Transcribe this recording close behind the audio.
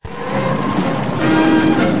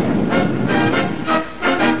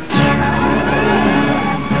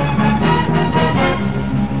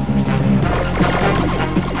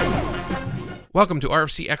Welcome to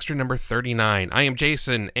RFC Extra number 39. I am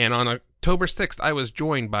Jason, and on October 6th, I was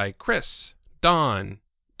joined by Chris, Don,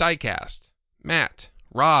 Diecast, Matt,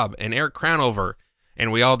 Rob, and Eric Crownover,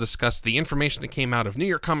 and we all discussed the information that came out of New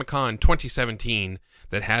York Comic Con 2017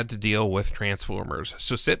 that had to deal with Transformers.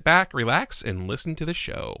 So sit back, relax, and listen to the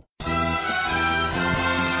show.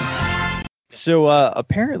 So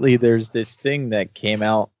apparently there's this thing that came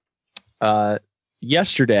out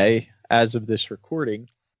yesterday, as of this recording,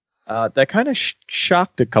 that kind of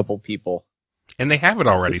shocked a couple people. And they have it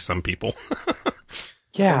already, some people.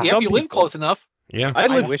 Yeah, you live close enough. Yeah, I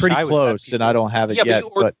live pretty close, and I don't have it yet. But you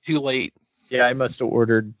ordered too late. Yeah, I must have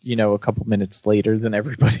ordered, a couple minutes later than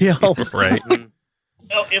everybody else. Right.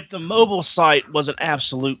 Well, if the mobile site was an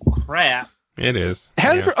absolute crap. It is.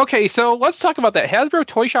 Hasbro, yeah. Okay, so let's talk about that. Hasbro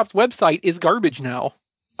Toy Shop's website is garbage now.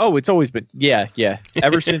 Oh, it's always been. Yeah.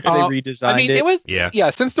 Ever since they redesigned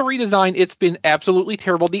it. Since the redesign, it's been absolutely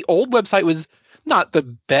terrible. The old website was not the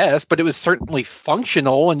best, but it was certainly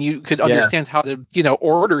functional, and you could understand how to,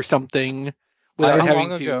 order something without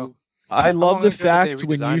having to. I love the fact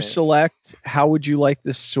when you select how would you like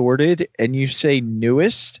this sorted, and you say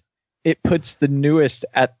newest, it puts the newest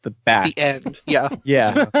at the back. The end, yeah.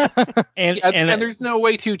 Yeah. and there's no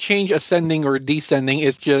way to change ascending or descending.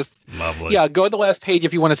 It's just lovely. Yeah, go to the last page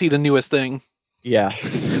if you want to see the newest thing. Yeah.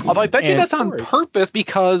 Although I bet you that's on purpose,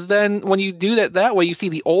 because then when you do that way, you see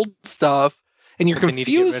the old stuff, and you're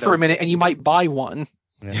confused for a minute, and you might buy one.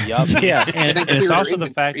 Yep. Yeah, and it's also the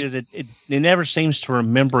fact is it never seems to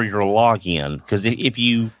remember your login,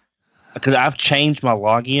 because I've changed my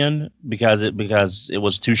login because it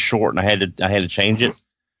was too short and I had to change it,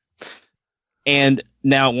 and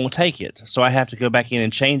now it won't take it. So I have to go back in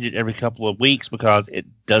and change it every couple of weeks because it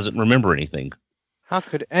doesn't remember anything. How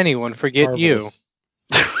could anyone forget you?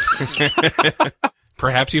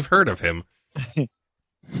 Perhaps you've heard of him.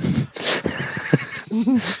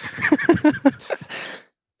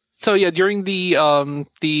 So yeah, during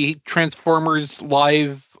the Transformers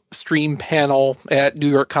live stream panel at New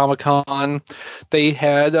York Comic Con, they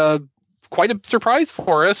had quite a surprise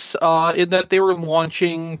for us in that they were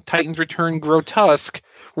launching Titans Return Grotusque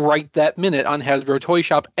right that minute on Hasbro Toy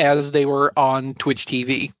Shop as they were on Twitch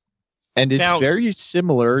TV. And it's very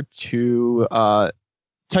similar to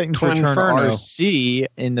Titans Return RC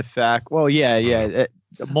in the fact,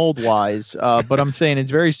 mold-wise, but I'm saying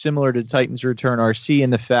it's very similar to Titans Return RC in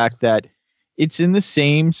the fact that it's in the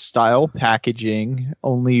same style packaging,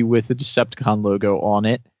 only with the Decepticon logo on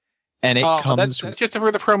it, and it comes. That's just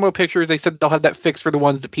for the promo pictures. They said they'll have that fixed for the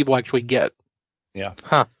ones that people actually get. Yeah.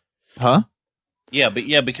 Huh? Yeah,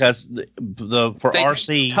 because for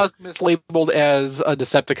RC, Tusk mislabeled as a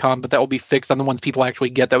Decepticon, but that will be fixed on the ones people actually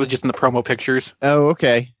get. That was just in the promo pictures. Oh,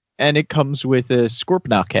 okay. And it comes with a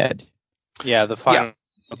Scorponok head. Yeah, the final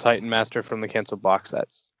Titan Master from the canceled box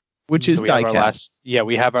sets. Which is diecast.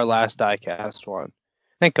 We have our last diecast one.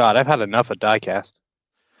 Thank God, I've had enough of diecast.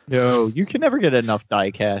 No, you can never get enough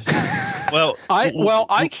diecast.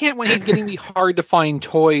 I can't when he's getting me hard to find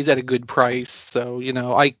toys at a good price. So,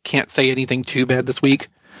 I can't say anything too bad this week.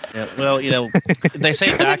 Yeah, well, they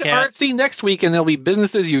say diecast. RFC next week, and it'll be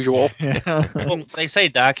business as usual. Well, they say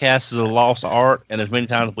diecast is a lost art, and there's many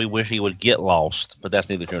times we wish he would get lost, but that's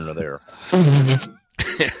neither here nor there.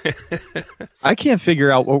 I can't figure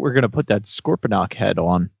out what we're going to put that Scorponok head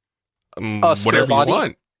on. Whatever you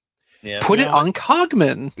want. Yeah. Put it on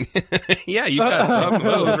Cogman. Yeah, you've got some of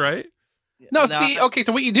those, right?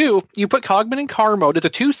 So what you do, you put Cogman in car mode. It's a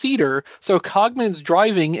 2-seater, so Cogman's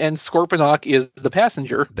driving and Scorponok is the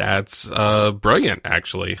passenger. That's brilliant,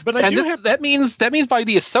 actually. But that means by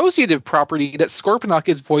the associative property that Scorponok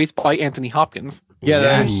is voiced by Anthony Hopkins. Yeah,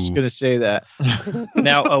 I was just going to say that.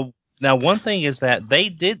 Now, one thing is that they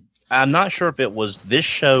did. I'm not sure if it was this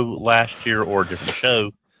show last year or a different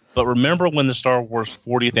show, but remember when the Star Wars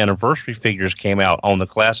 40th anniversary figures came out on the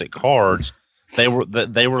classic cards? They were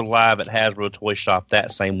live at Hasbro Toy Shop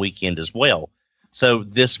that same weekend as well. So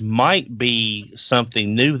this might be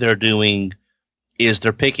something new they're doing. Is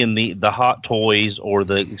they're picking the hot toys or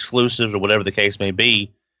the exclusives or whatever the case may be,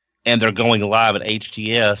 and they're going live at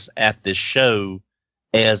HTS at this show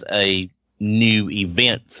as a new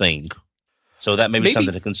event thing. So that may be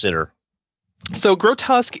something to consider. So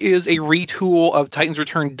Grotusque is a retool of Titans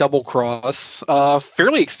Return Double Cross.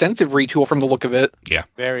 Fairly extensive retool from the look of it. Yeah.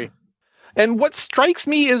 Very. And what strikes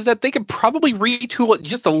me is that they could probably retool it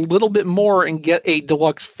just a little bit more and get a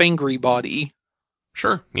deluxe Fangry body.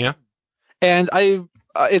 Sure, yeah. And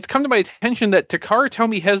it's come to my attention that Takara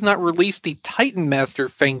Tomy has not released the Titan Master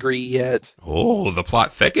Fangry yet. Oh, the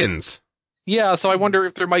plot thickens. Yeah, so I wonder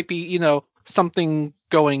if there might be, something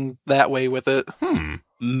going that way with it.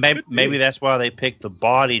 maybe that's why they picked the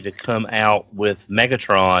body to come out with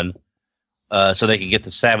Megatron, so they could get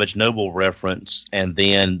the Savage Noble reference, and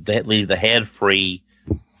then they leave the head free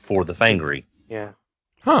for the Fangry. Yeah.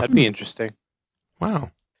 Huh. That'd be interesting.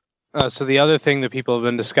 Wow. So the other thing that people have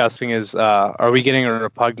been discussing is, are we getting a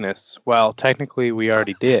Repugnus? Well, technically, we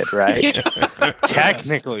already did, right?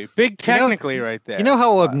 Technically. Big technically right there. You know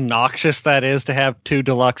how obnoxious that is to have 2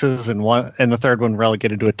 deluxes and the third one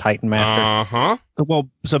relegated to a Titan Master? Uh-huh. Well,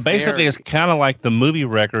 so basically, it's kind of like the movie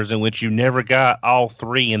records in which you never got all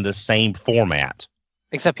 3 in the same format.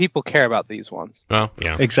 Except people care about these ones. Well,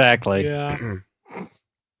 yeah. Exactly. Yeah.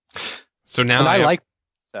 So now And I like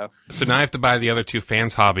So now I have to buy the other 2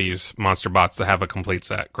 fans' hobbies monster bots to have a complete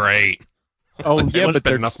set. Great. Oh They yeah, must but spend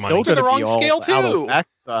they're enough still money. going To to the be wrong all scale, out of too.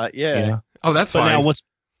 that, yeah. Oh, that's But fine. now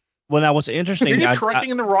what's interesting? You're just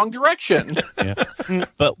correcting in the wrong direction.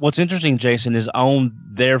 But what's interesting, Jason, is on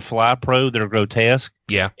their Fly Pro, their Grotesque.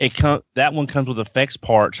 Yeah. That one comes with effects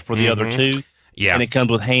parts for the other 2, Yeah. and it comes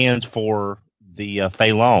with hands for the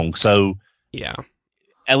Fei Long. So Yeah.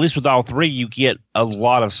 at least with all 3, you get a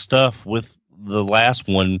lot of stuff with the last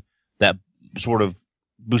one that sort of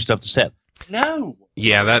boosts up the set. No.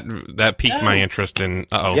 Yeah, that piqued my interest in...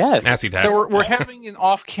 Uh-oh. Yes. Massey attack. So we're having an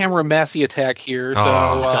off-camera Massey attack here. So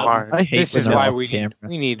Oh. I hate This is when why they're we off camera.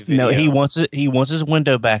 need video. No, he wants his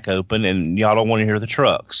window back open, and y'all don't want to hear the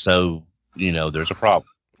truck. So there's a problem.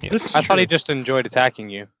 This is I thought true. he just enjoyed attacking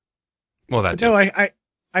you. Well, that No, too.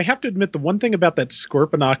 I have to admit the one thing about that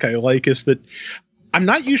Scorponok I like is that I'm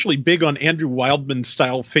not usually big on Andrew Wildman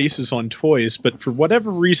style faces on toys, but for whatever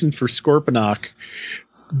reason for Scorponok,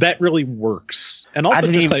 that really works. And also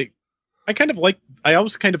I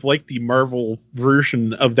always kind of like the Marvel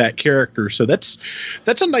version of that character. So that's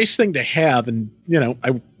a nice thing to have, and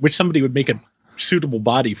I wish somebody would make a suitable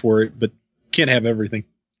body for it, but can't have everything.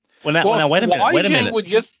 Well, now wait a minute. Would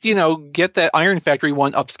just get that Iron Factory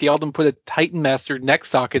one upscaled and put a Titan Master neck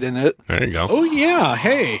socket in it. There you go. Oh yeah,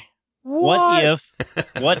 hey. What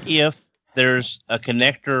if there's a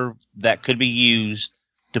connector that could be used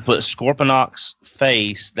to put Scorponok's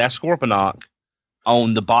face, that Scorponok,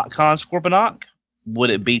 on the BotCon Scorponok? Would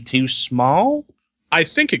it be too small? I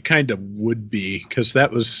think it kind of would be, because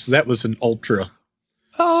that was an Ultra.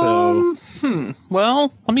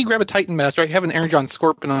 Well, let me grab a Titan Master. I have an Energon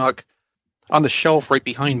Scorponok on the shelf right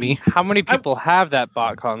behind me. How many people have that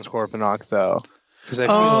BotCon Scorponok, though? Because I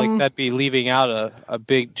feel like that'd be leaving out a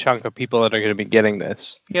big chunk of people that are going to be getting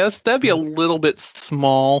this. Yes, that'd be a little bit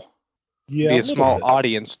small. Yeah, Be a little small bit.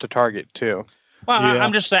 audience to target, too. Well, Yeah.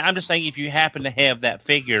 I'm just saying if you happen to have that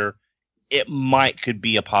figure, it could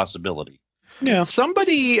be a possibility. Yeah.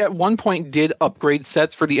 Somebody at one point did upgrade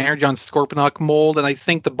sets for the Energon Scorponok mold, and I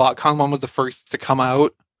think the BotCon one was the first to come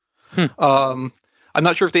out. I'm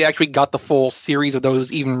not sure if they actually got the full series of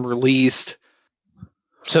those even released.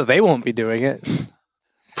 So they won't be doing it.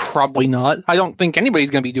 Probably not. I don't think anybody's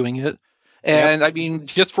going to be doing it. And I mean,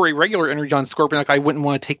 just for a regular Energon Scorponok, I wouldn't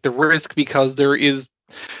want to take the risk because there is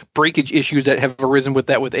breakage issues that have arisen with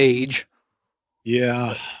that with age.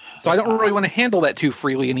 Yeah. So I don't really want to handle that too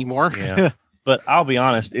freely anymore. Yeah. But I'll be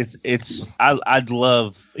honest, I'd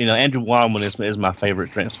love, Andrew Wildman is my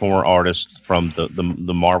favorite Transformer artist from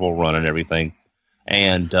the Marvel run and everything,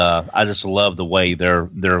 and I just love the way they're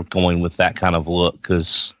going with that kind of look,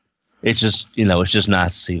 because it's just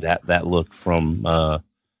nice to see that look from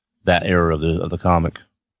that era of the comic.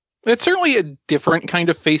 It's certainly a different kind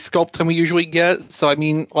of face sculpt than we usually get. So I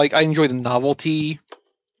mean, like, I enjoy the novelty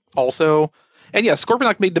also. And yeah,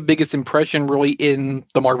 Scorponok made the biggest impression really in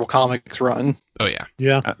the Marvel Comics run. Oh, yeah.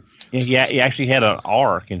 Yeah. Yeah, he actually had an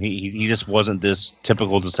arc, and he just wasn't this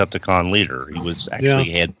typical Decepticon leader. He was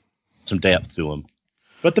actually had some depth to him.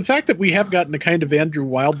 But the fact that we have gotten a kind of Andrew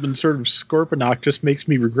Wildman sort of Scorponok just makes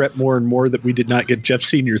me regret more and more that we did not get Jeff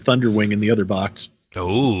Senior Thunderwing in the other box.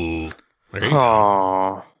 Oh. There you go.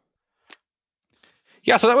 Aww.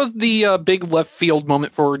 Yeah, so that was the big left field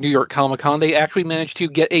moment for New York Comic Con. They actually managed to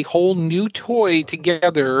get a whole new toy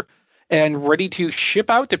together and ready to ship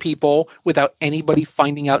out to people without anybody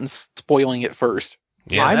finding out and spoiling it first.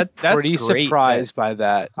 Yeah. I'm that's pretty great, surprised by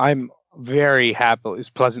that. I'm very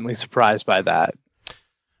pleasantly surprised by that.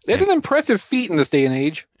 It's an impressive feat in this day and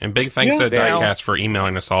age. And big thanks to Yeah. Diecast for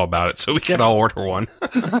emailing us all about it so we could all order one.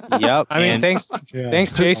 Yep. I mean, thanks,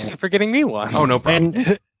 Jason, for getting me one. Oh, no problem.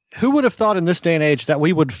 And who would have thought in this day and age that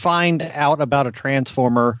we would find out about a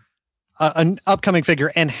Transformer, an upcoming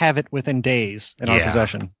figure, and have it within days in our Yeah.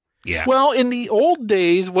 possession? Yeah. Well, in the old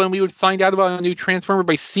days, when we would find out about a new Transformer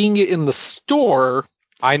by seeing it in the store,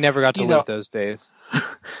 I never got to You live know- those days.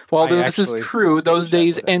 well, I this actually is true. Those wish I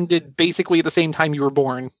days would've. ended basically at the same time you were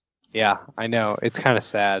born. Yeah, I know. It's kind of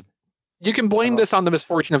sad. You can blame this on the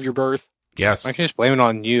misfortune of your birth. Yes. I can just blame it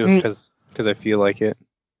on you because I feel like it.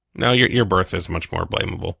 No, your birth is much more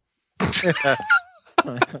blamable.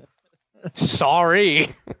 Sorry.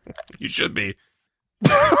 You should be.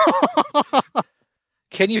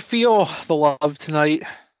 Can you feel the love tonight?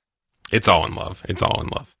 It's all in love. It's all in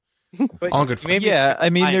love. But All good fun. maybe- yeah, I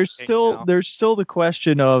mean, I there's think still now. there's still the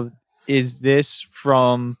question of, is this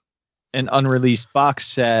from an unreleased box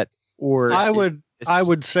set, or I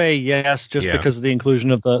would say yes, just Yeah. because of the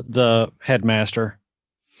inclusion of the headmaster.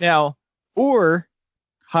 now, or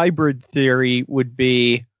hybrid theory would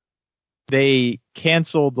be they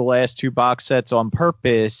canceled the last two box sets on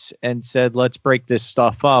purpose and said, let's break this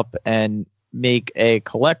stuff up and make a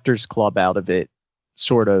collector's club out of it,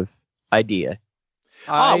 sort of idea.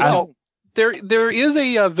 There is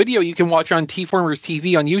a video you can watch on T-Formers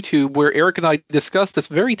TV on YouTube where Eric and I discussed this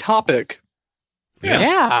very topic.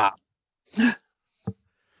 Yes. Yeah.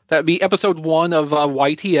 That'd be episode 1 of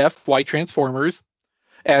YTF, Y Transformers.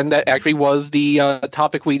 And that actually was the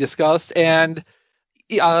topic we discussed. And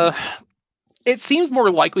it seems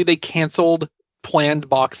more likely they canceled planned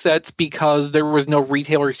box sets because there was no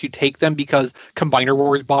retailers to take them because Combiner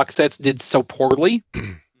Wars box sets did so poorly.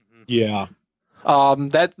 Yeah.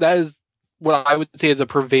 That is what I would say is a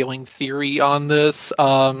prevailing theory on this.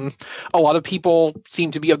 A lot of people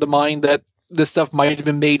seem to be of the mind that this stuff might have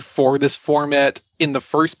been made for this format in the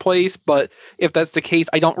first place, but if that's the case,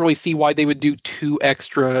 I don't really see why they would do 2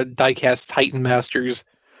 extra diecast Titan Masters.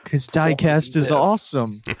 Because diecast is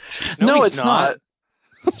awesome. No, he's it's not.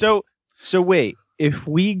 So wait, if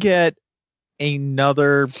we get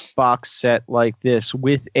another box set like this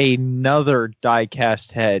with another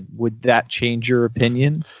diecast head, would that change your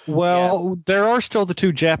opinion? Well, there are still the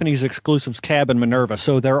 2 Japanese exclusives, Cab and Minerva,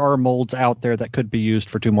 so there are molds out there that could be used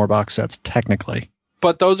for 2 more box sets, technically.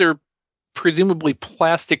 But those are presumably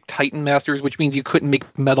plastic Titan Masters, which means you couldn't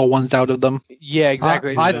make metal ones out of them. Yeah,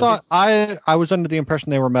 exactly. I thought I was under the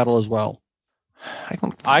impression they were metal as well. I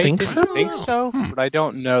don't I think didn't so. think so, but I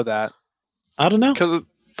don't know that. I don't know. Because,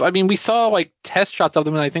 I mean, we saw like test shots of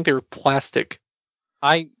them and I think they were plastic.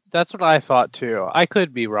 That's what I thought too. I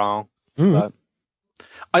could be wrong. But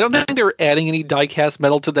I don't think they were adding any die-cast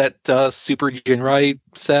metal to that Super Jinrai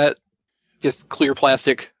set. Just clear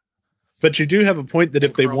plastic. But you do have a point that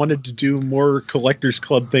if they wanted to do more Collectors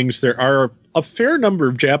Club things, there are a fair number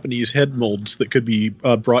of Japanese head molds that could be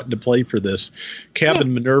brought into play for this. Cab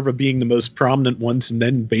and Minerva being the most prominent ones, and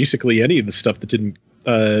then basically any of the stuff that didn't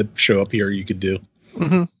show up here you could do.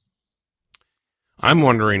 Mm-hmm. I'm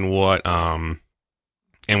wondering what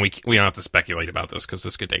and we don't have to speculate about this because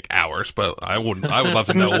this could take hours, but I would love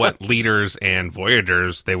to know what leaders and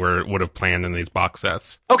voyagers they would have planned in these box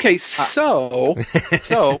sets. Okay, so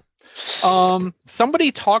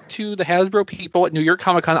somebody talked to the Hasbro people at New York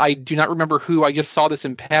Comic Con. I do not remember who. I just saw this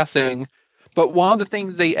in passing. But one of the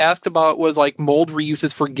things they asked about was like mold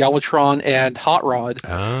reuses for Galvatron and Hot Rod.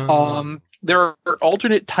 There are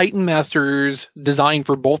alternate Titan Masters designed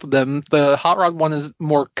for both of them. The Hot Rod one is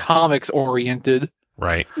more comics oriented.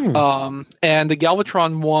 Right. And the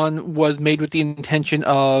Galvatron one was made with the intention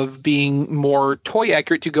of being more toy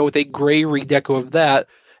accurate to go with a gray redeco of that.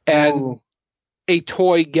 And a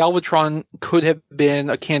toy Galvatron could have been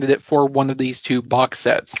a candidate for one of these 2 box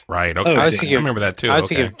sets. Right. Okay. I I was thinking- remember that too. I was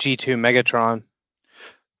Okay. thinking of G2 Megatron.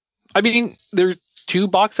 I mean, there's 2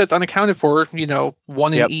 box sets unaccounted for,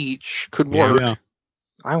 1 Yep. in each could Yeah. work. Yeah.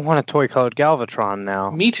 I want a toy colored Galvatron now.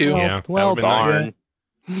 Me too. Yeah, that Well, would've been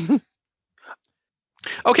nice. darn.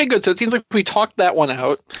 Okay, good. So it seems like we talked that one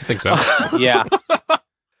out. I think so. Yeah.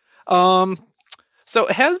 So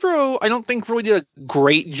Hasbro, I don't think really did a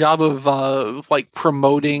great job of like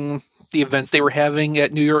promoting the events they were having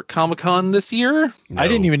at New York Comic Con this year. I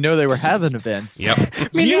didn't even know they were having events.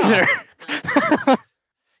 Yep. Me neither.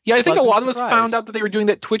 Yeah, I think a Pleasant lot of us surprise. found out that they were doing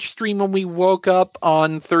that Twitch stream when we woke up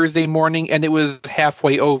on Thursday morning, and it was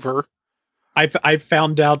halfway over. I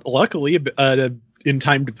found out, luckily, in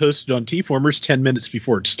time to post it on T-Formers 10 minutes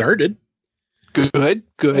before it started. Good.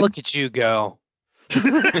 Look at you go.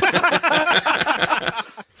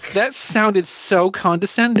 That sounded so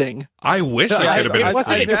condescending. I wish I could have been I've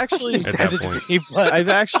asleep actually at that point. I've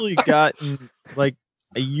actually gotten, like,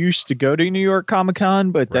 I used to go to New York Comic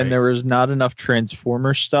Con, but then Right. there was not enough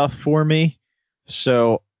Transformer stuff for me,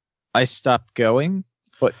 so I stopped going.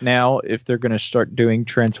 But now, if they're going to start doing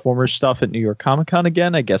Transformer stuff at New York Comic Con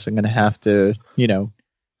again, I guess I'm going to have to,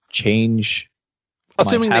 change my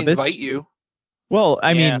Assuming they habits. invite you. Well,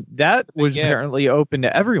 I Yeah. mean, that was gift. apparently open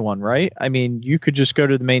to everyone, right? I mean, you could just go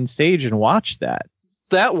to the main stage and watch that.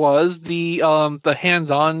 that was the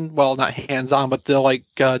hands-on, well, not hands-on, but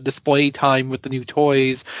the display time with the new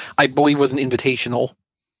toys, I believe was an invitational.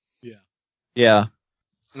 Yeah.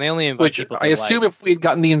 And they only invite Which people I assume if we had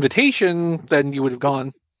gotten the invitation, then you would have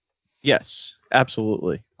gone. Yes,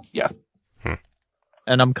 absolutely. Yeah.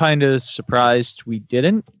 And I'm kind of surprised we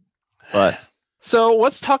didn't, but So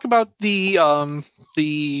let's talk about the I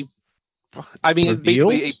mean, it's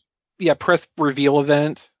basically a press reveal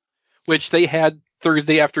event, which they had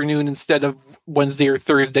Thursday afternoon instead of Wednesday or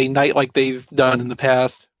Thursday night like they've done in the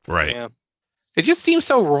past. Right. Yeah. It just seems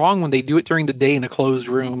so wrong when they do it during the day in a closed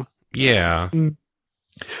room. Yeah.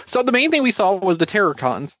 So the main thing we saw was the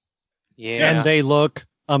Terracons. Yeah. And they look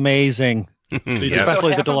amazing, Yes.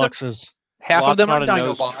 especially the Half of them- deluxes. Half of them are not a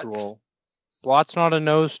nose Dinobots. troll. Blot's not a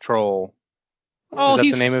nose troll. Oh, Is that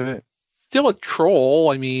he's the name of it? still a troll.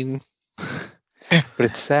 I mean, But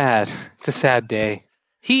it's sad. It's a sad day.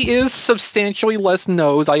 he is substantially less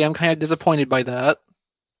nose. I am kind of disappointed by that.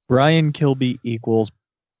 Brian Kilby equals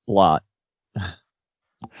Blot.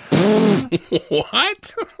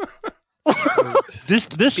 What?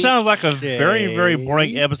 This sounds like a Okay. very, very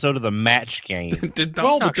boring episode of the Match Game. Did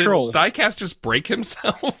Well, the did troll. Diecast just break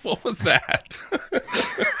himself? What was that?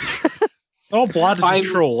 Oh, Blot is a I'm-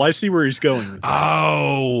 troll. I see where he's going. with that.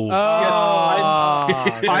 Oh.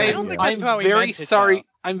 I don't think that's how I'm we very meant it, sorry. though.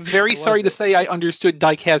 I'm very It sorry to wasn't. say I understood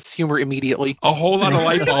Diecast's humor immediately. A whole lot of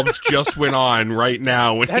light bulbs just went on right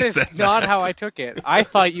now when That he is said not that. how I took it. I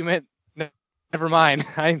thought you meant. Never mind.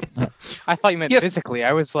 I thought you meant Yes. physically.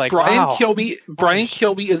 I was like, Brian wow.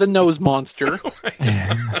 Kilby is a nose monster.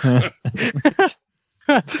 Hi,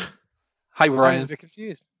 I was Brian. a bit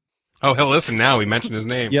confused. Oh, he'll listen now. We mentioned his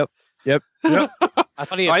name. Yep. I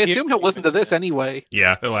thought he. I assume he'll listen to this anyway.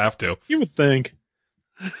 Yeah, he'll have to. You would think.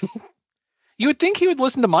 You would think he would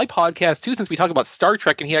listen to my podcast too, since we talk about Star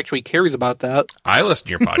Trek and he actually cares about that. I listen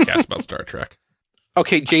to your podcast about Star Trek.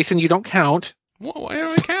 Okay, Jason, you don't count. Well, why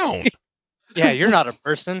don't I count? Yeah, you're not a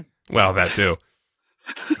person. Well, that too.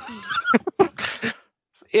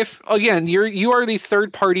 If again, you are the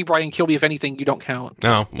third party Brian Kilby. If anything, you don't count.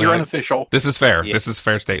 No, You're well, unofficial. this is fair. Yeah. This is a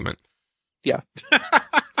fair statement.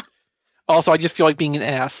 Also, I just feel like being an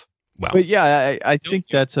ass. Well, But yeah, I think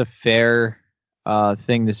that's a fair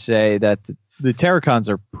thing to say that the Terracons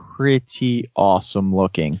are pretty awesome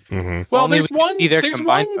looking. mhm. Well, Only there's we can one. see their There's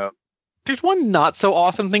combined one. vote. There's one not so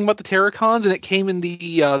awesome thing about the Terracons, and it came in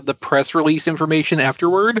the press release information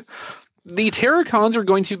afterward. The Terracons are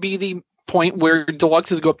going to be the point where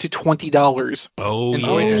deluxes go up to $20. Oh, And yeah.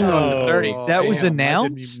 Voyager's going to 30. That was Damn,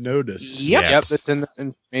 announced? I didn't even notice. Yep. Yes. Yep, that's in the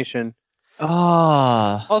information.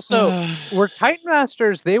 Ah, Also, were Titan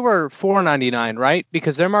Masters? They were $4.99, right?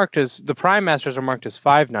 Because they're marked as the Prime Masters are marked as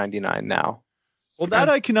 $5.99 now. well, that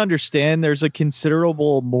I can understand. There's a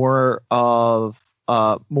considerable more of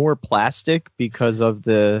more plastic because of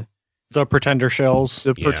the Pretender shells.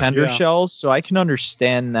 Yeah. Pretender Yeah. shells, so I can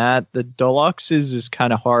understand that. The deluxes is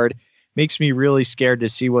kind of hard. Makes me really scared to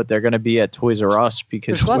see what they're going to be at Toys R Us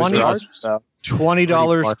because There's less Toys R yards, Us. though.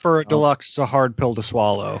 $20 for a Oh. deluxe is a hard pill to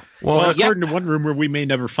swallow. Well, Well, Yep. according to one rumor, we may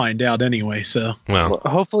never find out anyway. So well,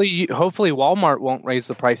 Hopefully Walmart won't raise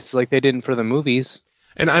the prices like they did for the movies.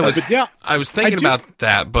 and I was but yeah, I was thinking I do- about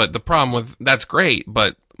that, but the problem with that's great,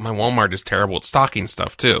 but my Walmart is terrible at stocking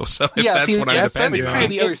stuff too. So if that's what I'm that's depending kind on. of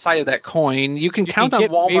the other side of that coin. You can You count can on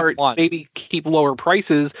get Wave Walmart One. to maybe keep lower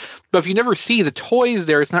prices, but if you never see the toys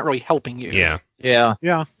there, it's not really helping you. Yeah. Yeah,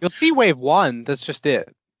 yeah. You'll see Wave 1. That's just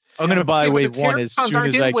it. I'm going to buy Yeah, but Wave the 1 as Terracons soon aren't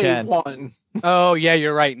as in I Wave can. 1. Oh, yeah,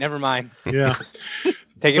 you're right. Never mind. Yeah.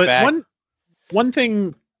 Take it But back. one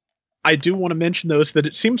thing I do want to mention though is that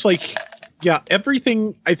it seems like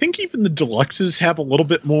everything, I think even the deluxes have a little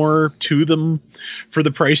bit more to them for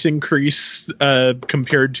the price increase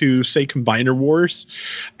compared to say Combiner Wars.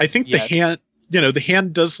 I think Yes. the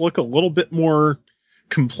hand does look a little bit more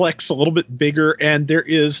complex, a little bit bigger, and there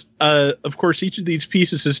is of course each of these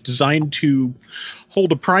pieces is designed to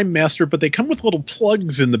hold a Prime Master, but they come with little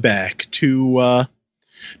plugs in the back to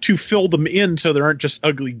fill them in so there aren't just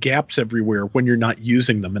ugly gaps everywhere when you're not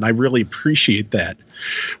using them, and I really appreciate that.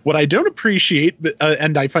 What I don't appreciate,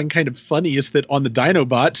 and I find kind of funny, is that on the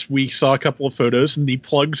Dinobots we saw a couple of photos and the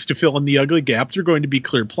plugs to fill in the ugly gaps are going to be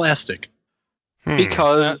clear plastic. Hmm.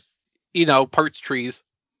 Because, parts trees.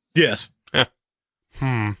 Yes.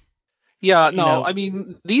 Yeah, no, know- I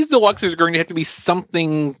mean, these deluxes are going to have to be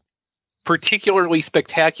something particularly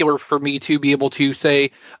spectacular for me to be able to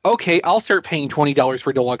say, okay, I'll start paying $20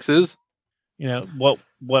 for deluxes. You know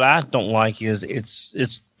what I don't like is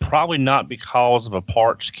it's probably not because of a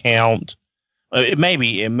parts count. It may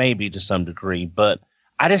be to some degree, but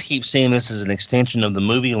I just keep seeing this as an extension of the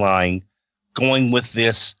movie line going with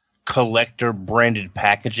this collector branded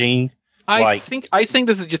packaging. I think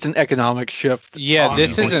this is just an economic shift. Yeah,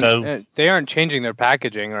 this Honestly, isn't. so- They aren't changing their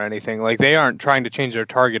packaging or anything. Like they aren't trying to change their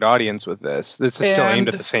target audience with this. This is still aimed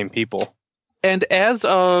at the same people. And as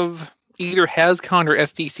of either HasCon or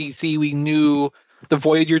SDCC, we knew the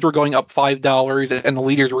Voyagers were going up $5 and the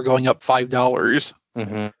Leaders were going up $5.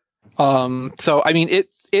 Mm-hmm. So I mean,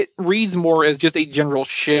 it reads more as just a general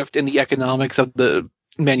shift in the economics of the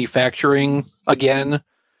manufacturing again.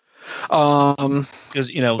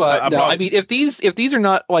 Because I mean, if these are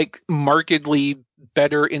not like markedly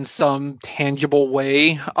better in some tangible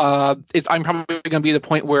way, I'm probably going to be at the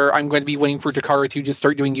point where I'm going to be waiting for Takara to just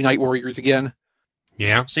start doing Unite Warriors again.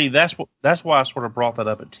 Yeah. See, that's why I sort of brought that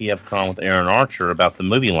up at TFCon with Aaron Archer about the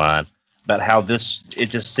movie line, about how it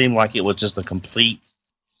just seemed like it was just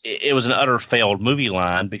it was an utter failed movie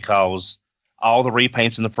line because all the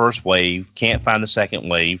repaints in the first wave, can't find the second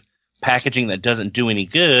wave, packaging that doesn't do any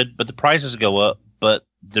good, but the prices go up, but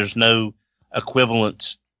there's no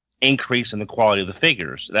equivalent increase in the quality of the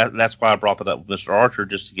figures. That's why I brought that up with Mr. Archer,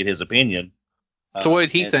 just to get his opinion. So what did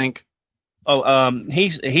he think?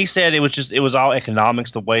 He said it was all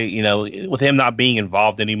economics, the way, with him not being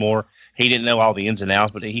involved anymore, he didn't know all the ins and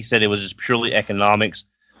outs, but he said it was just purely economics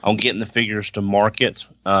on getting the figures to market.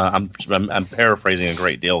 I'm paraphrasing a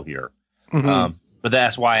great deal here. Mm-hmm. But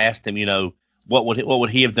that's why I asked him, what would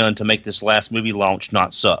he have done to make this last movie launch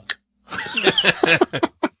not suck?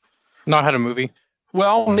 Not had a movie.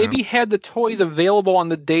 Well, maybe had the toys available on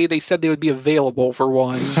the day they said they would be available for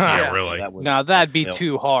one. Yeah, really. No, that'd be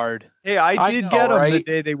too hard. Hey, I did know, get them the right?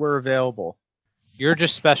 day they were available. You're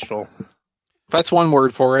just special. That's one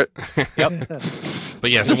word for it. Yep. But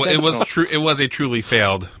yes, it was true. It was a truly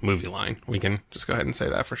failed movie line. We can just go ahead and say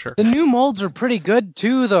that for sure. The new molds are pretty good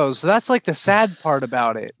too, though. So that's like the sad part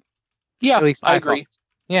about it. Yeah, At least I thought. agree.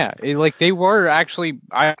 Yeah, they were actually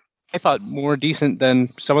I thought more decent than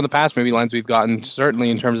some of the past movie lines we've gotten. Certainly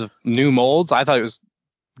in terms of new molds, I thought it was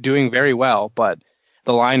doing very well. But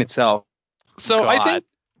the line itself, So God.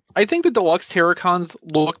 I think the deluxe Terracons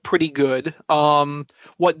look pretty good.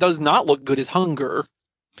 What does not look good is Hunger.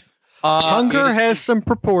 Hunger has some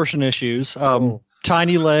proportion issues.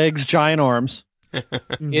 Tiny legs, giant arms.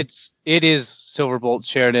 it is Silverbolt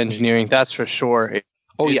shared engineering, that's for sure.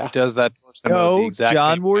 It does that. No, exact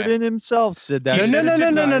John same Warden way. himself said that.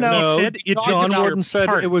 No. John Warden said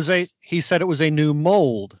it was a new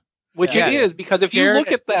mold. Which it is, because if you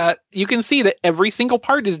look at that, you can see that every single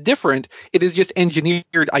part is different. It is just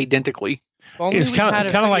engineered identically. Well, It's kind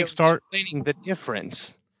of like explaining the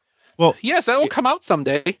difference. Well, Yes, that will come out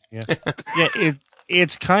someday.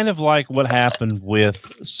 it's kind of like what happened with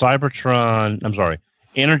Energon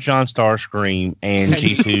Starscream and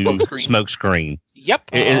G2 Smokescreen. Yep.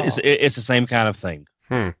 It's the same kind of thing.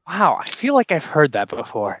 Wow, I feel like I've heard that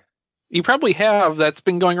before. You probably have. That's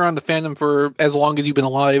been going around the fandom for as long as you've been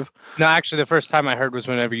alive. No, actually, the first time I heard was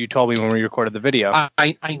whenever you told me when we recorded the video. I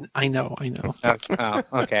know. Oh,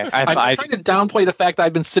 okay. I'm trying to downplay the fact that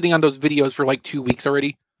I've been sitting on those videos for like 2 weeks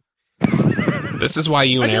already. This is why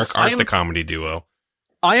you and Eric aren't the comedy duo.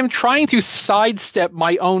 I am trying to sidestep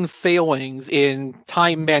my own failings in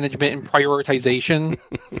time management and prioritization.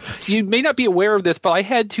 You may not be aware of this, but I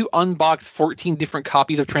had to unbox 14 different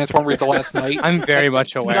copies of Transformers the last night. I'm very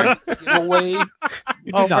much aware.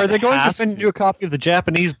 Are they going to send you a copy of the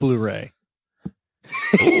Japanese Blu-ray?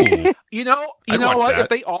 Ooh, You know I'd watch what? that. If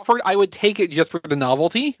they offered, I would take it just for the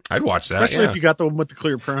novelty. I'd watch that. Especially Yeah. if you got the one with the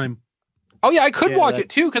clear prime. Oh yeah, I could watch it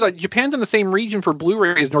too, because Japan's in the same region for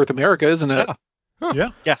Blu-ray as North America, isn't it? Yeah.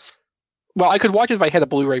 Yes. Well, I could watch it if I had a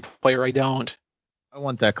Blu-ray player. I don't. I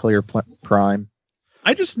want that clear prime.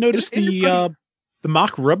 I just noticed It is the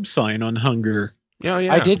mock rub sign on Hunger. Yeah,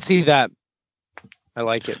 yeah. I did see that. I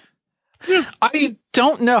like it. I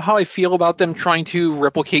don't know how I feel about them trying to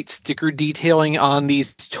replicate sticker detailing on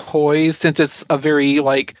these toys, since it's a very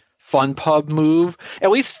fun pub move.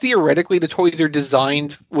 At least theoretically, the toys are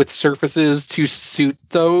designed with surfaces to suit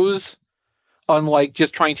those, unlike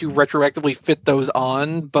just trying to retroactively fit those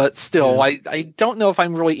on. But still, I don't know if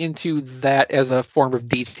I'm really into that as a form of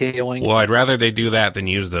detailing. Well, I'd rather they do that than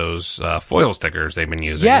use those foil stickers they've been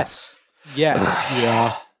using. Yes.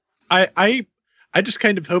 Yeah. I just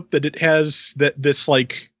kind of hope that it has this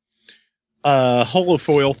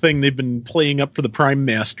holofoil thing they've been playing up for the Prime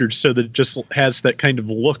Masters, so that it just has that kind of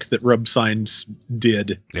look that rub signs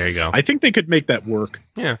did. There you go. I think they could make that work.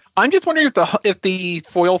 Yeah. I'm just wondering if the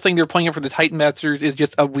foil thing they're playing up for the Titan Masters is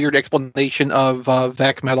just a weird explanation of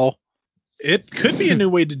vac metal. It could be a new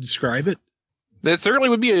way to describe it. That certainly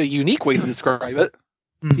would be a unique way to describe it.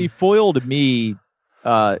 See, foil to me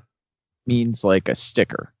means like a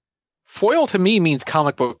sticker. Foil to me means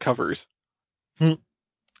comic book covers. In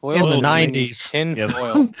the 90s. Tin Yeah.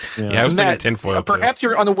 foil. Yeah, I was thinking Matt, tinfoil too. perhaps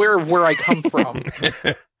you're unaware of where I come from.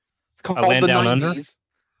 It's called Land the Down 90s. Under?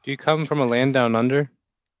 Do you come from a land down under?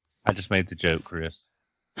 I just made the joke, Chris.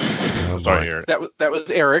 Oh, Sorry, boy. Eric. That was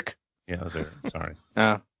Eric. Yeah, that was Eric.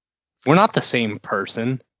 Sorry. We're not the same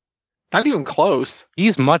person. Not even close.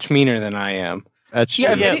 He's much meaner than I am. That's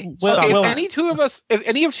Yeah, true. if any two of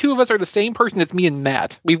us are the same person, it's me and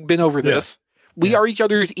Matt. We've been over this. We are each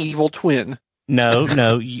other's evil twin. No,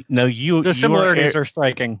 you. The similarities are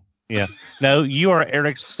striking. No, you are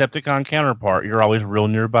Eric's Decepticon counterpart. You're always real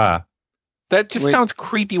nearby. That just sounds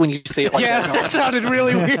creepy when you say it like Yeah, that. that sounded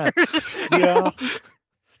really weird. Yeah.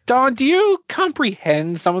 Don, do you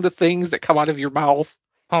comprehend some of the things that come out of your mouth?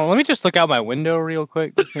 Oh, let me just look out my window real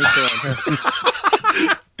quick. Just make sure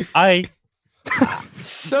I'm-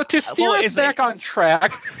 So to steer us back on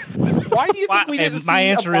track, why do you think we didn't my see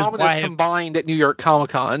answer is Abominus why have- combined at New York Comic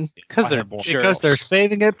Con? because they're Because they're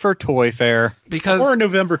saving it for Toy Fair. Because Or a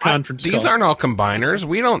November conference these call. aren't all combiners.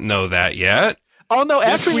 We don't know that yet. Oh no,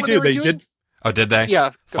 Yes, actually, we when do. They, were They doing, did. Oh, did they? Yeah, go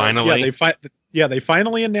ahead. Finally. They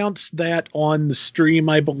finally announced that on the stream,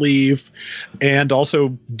 I believe, and also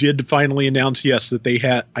did finally announce that they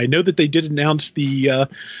had. I know that they did announce the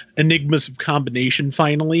Enigmas of Combination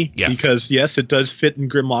finally, Yes. because it does fit in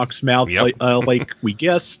Grimlock's mouth, Yep. like we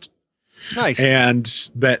guessed, Nice. and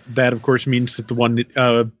that of course means that the one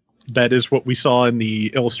that is what we saw in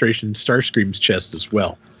the illustration in Starscream's chest as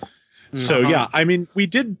well. So yeah, I mean, we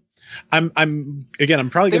did. I'm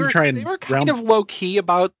probably going to try and they were kind of low key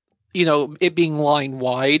about it being line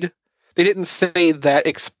wide. They didn't say that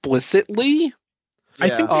explicitly. I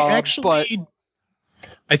think they actually.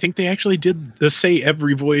 I think they actually did say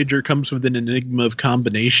every Voyager comes with an Enigma of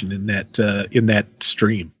Combination in that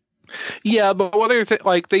stream. Yeah, but what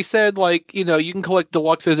they said you can collect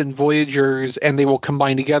deluxes and Voyagers and they will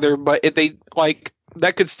combine together, but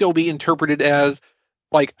that could still be interpreted as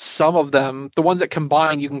some of them, the ones that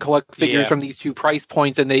combine, you can collect figures from these two price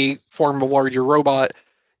points and they form a larger robot.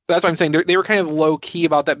 That's what I'm saying. They were kind of low key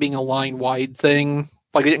about that being a line wide thing.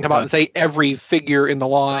 Like they didn't come out and say every figure in the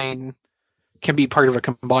line can be part of a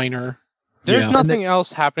combiner. There's nothing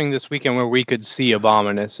else happening this weekend where we could see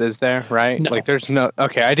Abominus, is there? Right? No. There's no.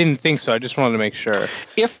 Okay, I didn't think so. I just wanted to make sure.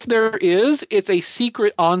 If there is, it's a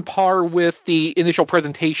secret on par with the initial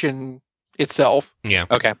presentation itself. Yeah.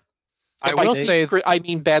 Okay. I will say, secret, I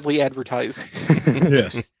mean badly advertised.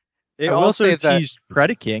 Yes. They I will also say that- teased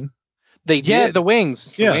Predaking. They did. the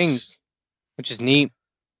wings. The Yes. wings, which is neat.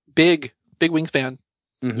 Big wingspan.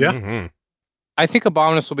 Mhm. Yeah. Mm-hmm. I think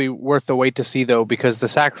Abominus will be worth the wait to see, though, because the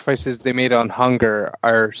sacrifices they made on Hunger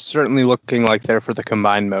are certainly looking like they're for the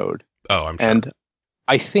combined mode. Oh, I'm sure. And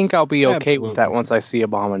I think I'll be okay with Absolutely. that once I see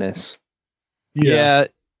Abominus. Yeah.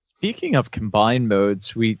 Speaking of combined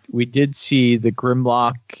modes, we did see the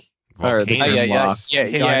Grimlock or the Volcanoes.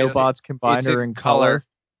 Grimlock Dinobots combiner in color.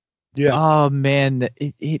 Yeah. Oh man,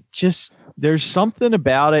 it just there's something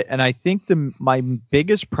about it, and I think my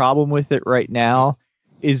biggest problem with it right now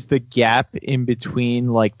is the gap in between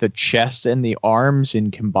the chest and the arms in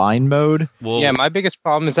combined mode. Well, Yeah, my biggest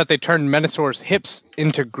problem is that they turned Menosaur's hips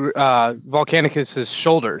into Volcanicus's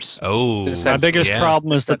shoulders. oh, My biggest yeah.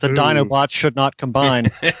 problem is that the Dinobots should not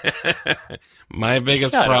combine. My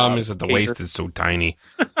biggest Shut problem up, is that the Peter. waist is so tiny.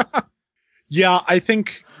 Yeah, I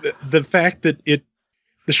think the fact that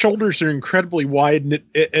the shoulders are incredibly wide, and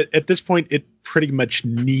at this point it pretty much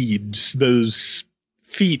needs those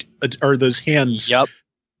feet or those hands Yep.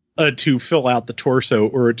 To fill out the torso,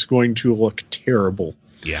 or it's going to look terrible.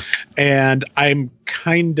 Yeah. And I'm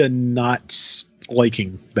kind of not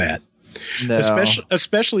liking that. No.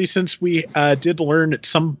 Especially since we did learn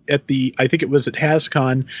I think it was at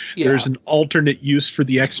HasCon, Yeah. there's an alternate use for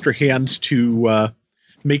the extra hands to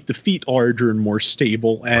make the feet larger and more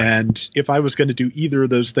stable. And if I was going to do either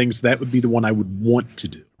of those things, that would be the one I would want to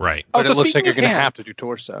do. Right. But so it looks like speaking you're of going to hands- have to do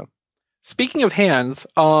torso. Speaking of hands,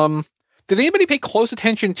 did anybody pay close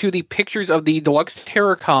attention to the pictures of the deluxe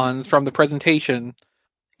Terracons from the presentation?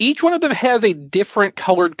 Each one of them has a different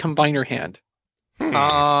colored combiner hand.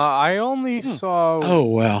 I only saw Oh,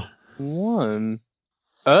 wow. one.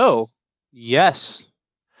 Oh, yes.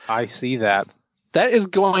 I see that. That is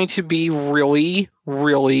going to be really,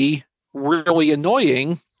 really, really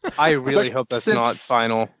annoying. I really Especially hope that's since- not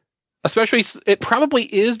final. Especially, it probably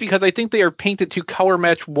is because I think they are painted to color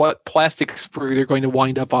match what plastic sprue they're going to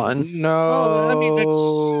wind up on. No. Well, I mean,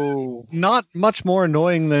 that's not much more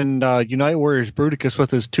annoying than Unite Warriors Bruticus with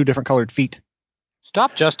his two different colored feet.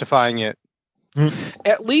 Stop justifying it.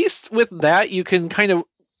 At least with that, you can kind of,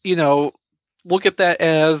 look at that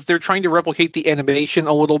as they're trying to replicate the animation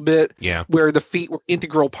a little bit, Yeah. where the feet were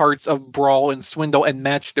integral parts of Brawl and Swindle and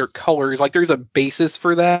match their colors. Like, there's a basis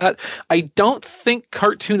for that. I don't think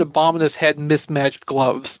Cartoon Abominus had mismatched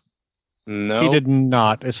gloves. No. He did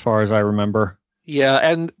not, as far as I remember. Yeah,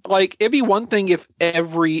 and like it'd be one thing if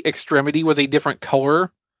every extremity was a different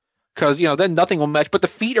color, because then nothing will match. But the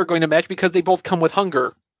feet are going to match because they both come with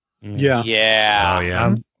hunger. Yeah. Yeah. Oh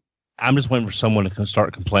yeah. I'm just waiting for someone to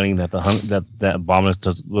start complaining that that Abominus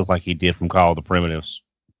doesn't look like he did from Call of the Primitives.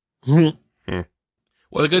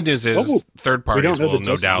 Well, the good news is Well, third we don't parties know will the no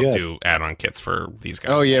doses doubt yet. do add-on kits for these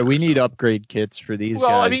guys. Oh yeah, for we sure, need so. upgrade kits for these Well,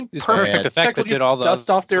 guys. I mean, It's Perfect Perfect Effect Effect that will did just all the dust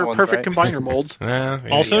off their ones, perfect right? combiner molds. Yeah,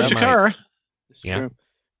 Also, that might. Takara. It's Yeah. true.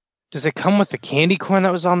 Does it come with the candy corn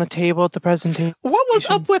that was on the table at the presentation? What was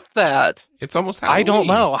up with that? It's almost I don't Halloween.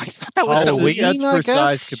 know. I thought that was Halloween, Halloween. that's I for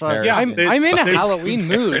size guess. comparison. Yeah, I'm in a Size Halloween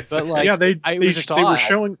mood, but like, yeah, it was just they were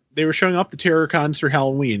odd. showing off the terror cons for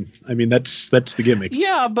Halloween. I mean, that's the gimmick.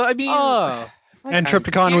 Yeah, but I mean, Oh, And okay.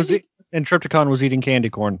 Triptychon was eating candy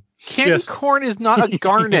corn. candy Yes. corn is not a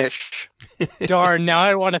garnish. Darn! Now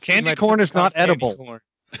I want to. Candy corn is not edible.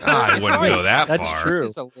 I wouldn't go that That's far. true.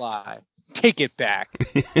 This is a lie. Take it back.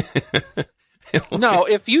 No,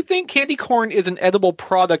 if you think candy corn is an edible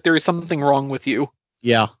product, there is something wrong with you.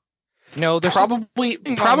 Yeah. No, there's Probably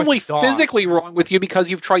wrong with Dawn. physically wrong with you because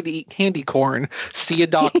you've tried to eat candy corn. See a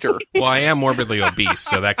doctor. Well, I am morbidly obese,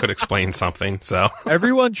 so that could explain something. So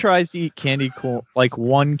Everyone tries to eat candy corn, like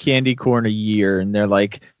one candy corn a year, and they're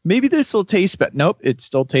like, maybe this will taste better. Nope, it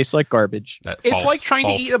still tastes like garbage. that It's false- like trying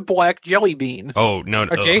false- to eat a black jelly bean. Oh no!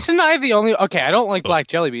 Are ugh. Jason and I the only? Okay, I don't like black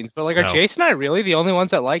jelly beans, but like, are No. Jason and I really the only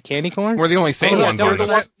ones that like candy corn? We're the only sane Yeah, ones you're on the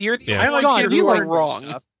this. one- you're the Yeah. I like John, candy you are corn.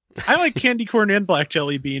 wrong. I like candy corn and black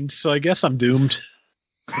jelly beans, so I guess I'm doomed.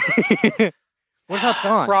 What about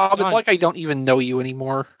Dawn? Rob, it's Dawn, like I don't even know you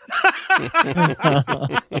anymore.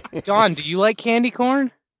 Dawn, do you like candy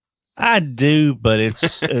corn? I do, but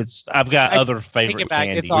it's I've got other favorite it back,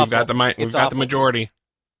 candy. it's We've awful. got the we've It's got the awful. majority.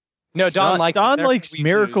 No, Dawn likes. Dawn it. Therefore, likes we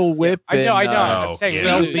Miracle lose. Whip I know. I know. and, I'm saying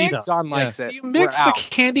yeah. we lose. Velveeta. Dawn likes it. You mix We're the out.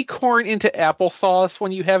 candy corn into applesauce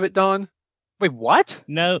when you have it done. Wait, what?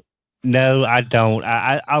 No, I don't.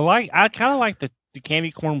 I kind of like the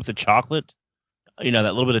candy corn with the chocolate. You know,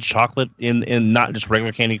 that little bit of chocolate in not just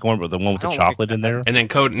regular candy corn, but the one with I the don't chocolate like in there. And then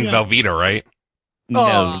coat in Velveeta, right?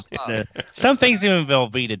 No, Oh. some things even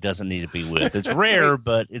Velveeta doesn't need to be with. It's rare,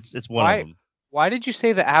 but it's one Why- of them. Why did you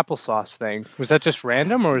say the applesauce thing? Was that just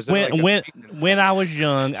random, or is it When I was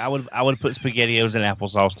young, I would put SpaghettiOs and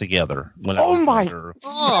applesauce together. When I Oh was my- younger.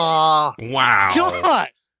 Oh, Wow. God!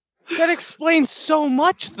 That explains so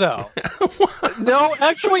much, though. No,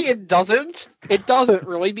 actually, it doesn't. It doesn't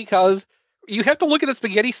really, because you have to look at the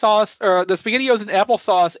spaghetti sauce or the SpaghettiOs and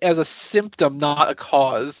applesauce as a symptom, not a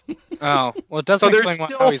cause. Oh, well, it doesn't So there's explain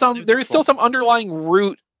why still he's some there is still useful. some underlying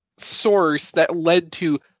root source that led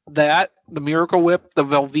to that, the Miracle Whip, the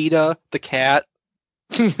Velveeta, the cat.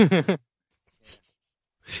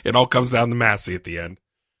 It all comes down to Massey at the end.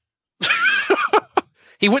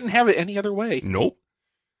 He wouldn't have it any other way. Nope.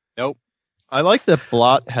 I like that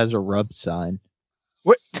Blot has a rub sign.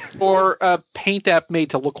 Or a paint app made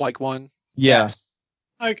to look like one. Yes.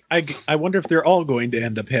 I wonder if they're all going to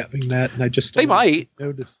end up having that, and I just They don't might.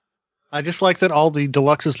 notice. I just like that all the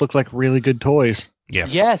deluxes look like really good toys.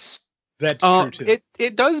 Yes. Yes. That's true too.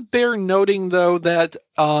 It does bear noting though that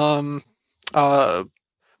well,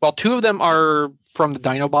 two of them are from the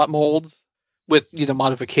Dinobot molds with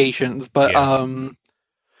modifications, but Yeah.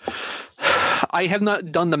 I have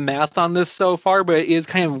not done the math on this so far, but it is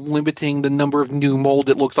kind of limiting the number of new molds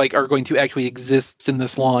it looks like are going to actually exist in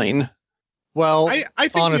this line. Well, I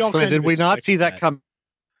think we all honestly, kind did of we not expected see that coming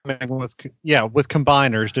with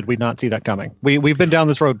combiners? Did we not see that coming? We've been down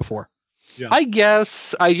this road before. Yeah. I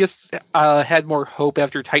guess I just had more hope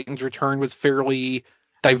after Titan's Return was fairly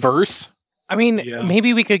diverse. I mean, Yeah.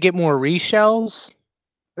 maybe we could get more reshells.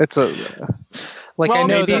 It's a like Well, I know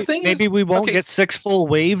maybe- that the thing Maybe is- we won't okay, get 6 full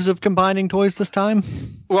waves of combining toys this time.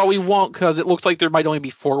 Well, we won't because it looks like there might only be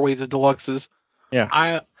 4 waves of deluxes.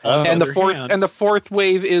 On And the other fourth hand, and the fourth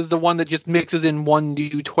wave is the one that just mixes in one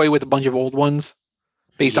new toy with a bunch of old ones,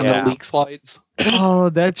 based on Yeah. the leak slides. Oh,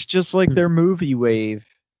 that's just like their movie wave.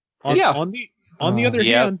 on, yeah. on the other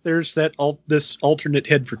Yep. hand, there's that this alternate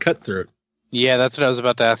head for Cutthroat. Yeah, that's what I was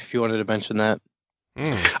about to ask if you wanted to mention that.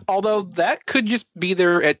 Mm. Although that could just be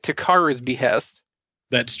there at Takara's behest.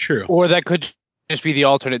 That's true. Or that could just be the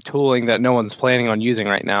alternate tooling that no one's planning on using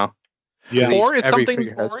right now. Yeah. See, Or it's every something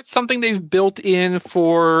figure has- or it's something they've built in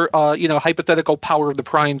for hypothetical Power of the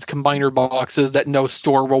Primes combiner boxes that no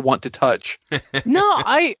store will want to touch. No,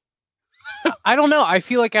 I I don't know. I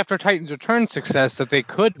feel like after Titan's Return success that they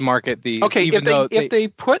could market these. Okay, even if they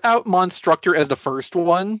put out Monstructor as the first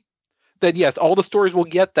one, then yes, all the stores will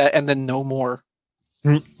get that, and then no more.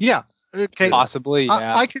 Yeah. Okay. possibly,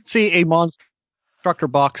 yeah. I could see a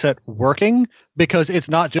Monstructor box set working because it's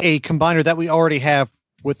not just a combiner that we already have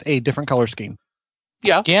with a different color scheme.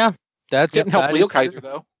 Yeah, yeah, that's didn't help that Leo is Kaiser true.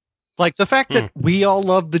 though. Like the fact that we all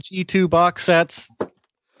love the G2 box sets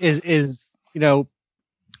is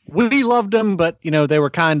we loved them, but they were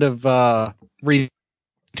kind of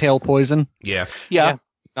retail poison. Yeah. Yeah.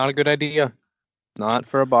 Not a good idea. Not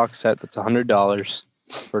for a box set that's $100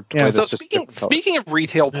 for a toy Yeah, that's So just different color. speaking of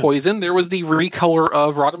retail poison, there was the recolor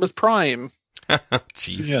of Rodimus Prime.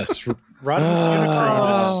 Jeez. Yes, Rodimus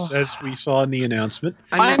Unicronus, as we saw in the announcement.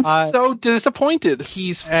 I'm so disappointed.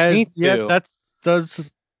 He's Me too. That's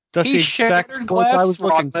the He exact shattered quote glass I was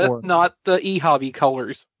looking Rodimus, for. not the e-hobby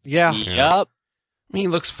colors. Yeah. Yep. he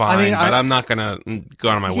looks fine, but I'm not gonna go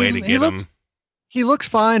out of my way to get him. He looks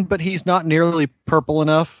fine, but he's not nearly purple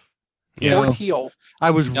enough. Yeah. Or teal.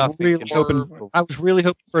 I was Nothing really can hoping. purple. I was really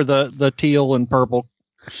hoping for the teal and purple.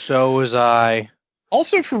 So was I.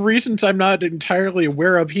 Also, for reasons I'm not entirely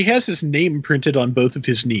aware of, he has his name printed on both of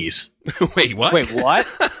his knees. Wait, what? Wait, what?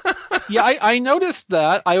 Yeah, I noticed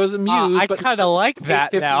that. I was amused. I but kind of like paid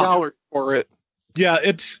that now. $50 for it. Yeah,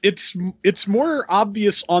 it's more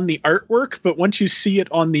obvious on the artwork, but once you see it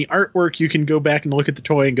on the artwork, you can go back and look at the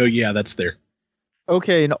toy and go, yeah, that's there.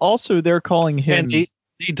 Okay, and also they're calling him And the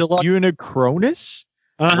deluxe Unicronus?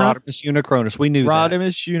 Rodimus Unicronus. We knew that.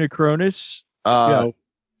 Rodimus Unicronus. Yeah.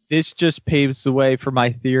 This just paves the way for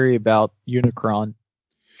my theory about Unicron.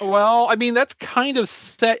 Well, I mean, that's kind of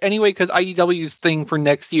set anyway, because IDW's thing for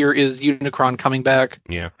next year is Unicron coming back.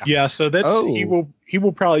 Yeah. Yeah, so that's he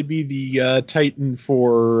will probably be the Titan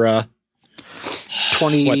for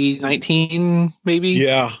 2019, maybe?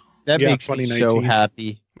 yeah. That Yeah, makes me so 2019.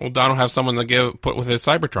 happy. Well, Don will have someone to put with his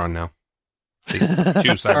Cybertron now. These two All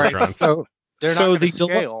right, Cybertrons. So They're So not the going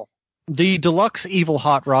to scale. the deluxe evil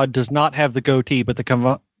hot rod does not have the goatee, but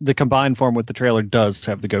the combined form with the trailer does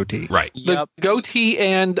have the goatee. Right. The Yep. goatee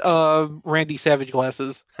and Randy Savage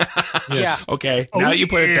glasses. Yeah. Okay. Now that you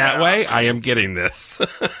put it that way, I am getting this.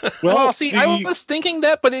 Well, see, I was thinking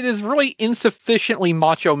that, but it is really insufficiently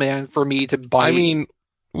Macho Man for me to buy. I mean,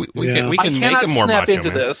 we Yeah. can I make cannot him more snap macho into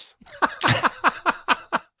man. this.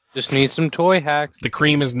 Just need some toy hacks. The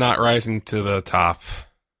cream is not rising to the top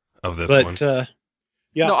of this one. But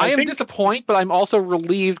yeah, No, I am think, disappointed, but I'm also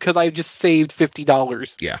relieved because I just saved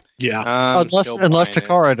 $50. yeah. Unless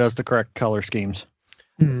Takara does the correct color schemes.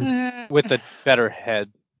 with a better head.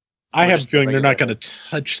 I have a Just feeling they're not regular. going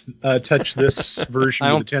to touch this version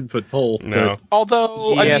I with a 10-foot pole. No.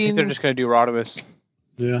 Although, Yeah, I I think they're mean, just going to do Rodimus.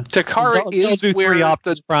 Yeah. Takara They'll is do where three the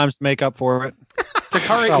Optimus Primes to make up for it.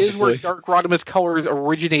 Takara is where Probably. Dark Rodimus colors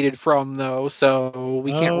originated from, though, so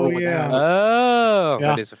we can't Oh, rule it yeah. out. Oh, Yeah.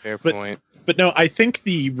 that is a fair But- point. But no, I think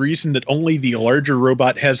the reason that only the larger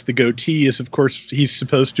robot has the goatee is, of course, he's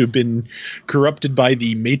supposed to have been corrupted by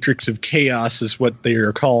the Matrix of Chaos, is what they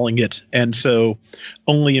are calling it, and so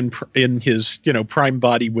only in his prime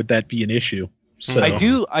body would that be an issue. So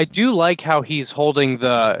I do like how he's holding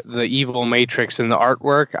the evil Matrix in the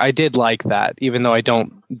artwork. I did like that, even though I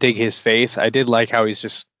don't dig his face. I did like how he's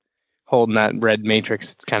just holding that red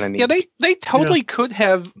Matrix. It's kind of neat. Yeah, they totally could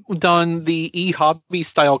have done the e-hobby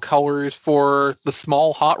style colors for the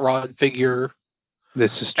small hot rod figure.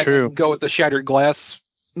 This is And true. then go with the shattered glass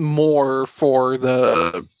more for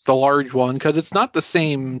the large one, because it's not the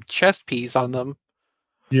same chest piece on them.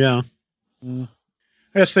 Yeah.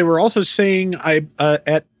 Yes, they were also saying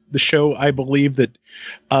at the show, I believe that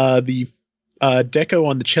the deco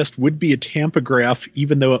on the chest would be a tampograph,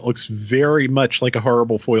 even though it looks very much like a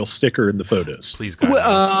horrible foil sticker in the photos. Please, God.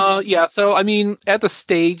 no. Yeah, so I mean, at the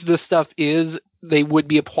stage this stuff is, they would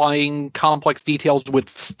be applying complex details with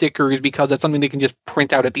stickers because that's something they can just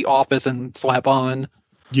print out at the office and slap on.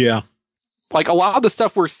 Yeah. Like, a lot of the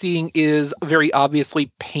stuff we're seeing is very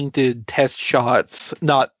obviously painted test shots,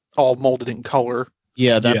 not all molded in color.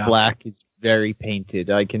 Yeah, that Yeah. black is very painted.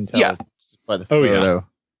 I can tell Yeah. by the Oh, yeah. photo.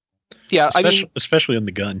 Yeah, I mean, Especially on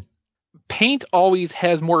the gun. paint always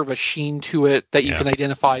has more of a sheen to it that you Yeah. can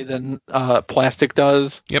identify than plastic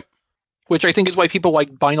does. Yep. Which I think is why people like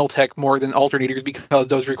Vinyl Tech more than alternators, because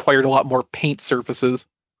those required a lot more paint surfaces.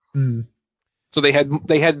 Hmm. So they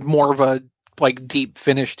had more of a deep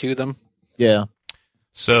finish to them. Yeah.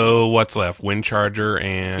 So what's left? Wind Charger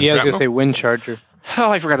and Yeah, I was going Shrapnel? to say Wind Charger. Oh,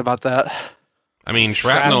 I forgot about that. I mean,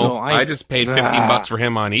 Shrapnel, Shrapnel, I just paid $15 for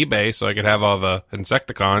him on eBay so I could have all the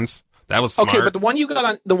Insecticons. That was smart. Okay, but the one you got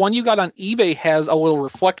on eBay has a little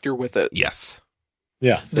reflector with it. Yes.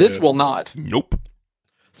 Yeah. This will not. Nope.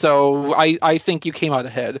 So I think you came out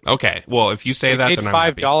ahead. Okay. Well, if you say We that, paid then I'm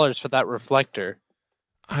happy. $5 for that reflector.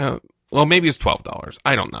 Well, maybe it's $12.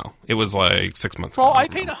 I don't know. It was like 6 months ago. Well, I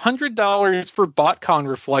paid $100 for BotCon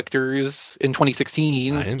reflectors in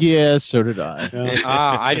 2016. Yeah, so did I.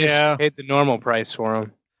 I just Yeah. paid the normal price for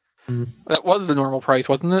them. That was the normal price,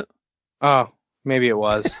 wasn't it? Oh, maybe it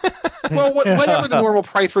was. Well, whatever the normal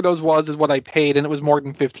price for those was is what I paid, and it was more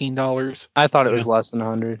than $15. I thought it was less than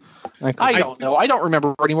 100. I don't know. I don't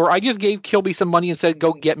remember anymore. I just gave Kilby some money and said,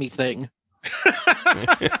 "Go get me thing."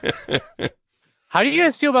 How do you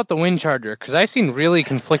guys feel about the wind charger? Because I've seen really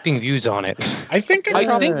conflicting views on it. I think the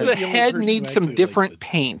only head person needs who some actually different likes it.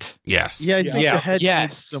 paint. Yes. Yeah, I think the head Yes.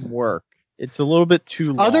 needs some work. It's a little bit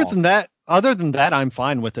too long. Other than that, I'm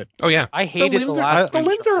fine with it. Oh, yeah. I The hated the limbs, last the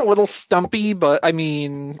limbs are a little stumpy, but I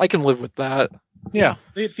mean, I can live with that. Yeah.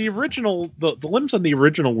 The original, the limbs on the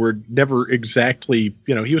original were never exactly,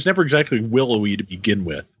 he was never exactly willowy to begin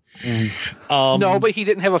with. No, but he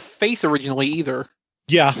didn't have a face originally either.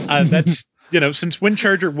 Yeah, that's, since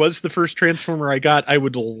Windcharger was the first Transformer I got, I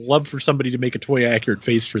would love for somebody to make a toy accurate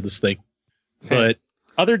face for this thing. But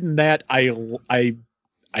other than that,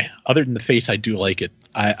 other than the face, I do like it.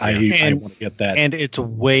 I want to get that. And it's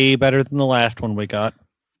way better than the last one we got.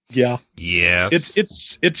 Yeah. Yes.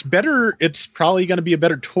 It's better. It's probably going to be a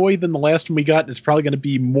better toy than the last one we got. And it's probably going to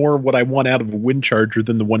be more what I want out of a Windcharger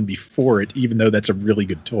than the one before it, even though that's a really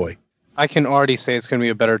good toy. I can already say it's going to be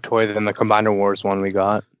a better toy than the Combiner Wars one we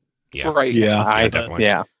got. Yeah. Right. Yeah. Definitely.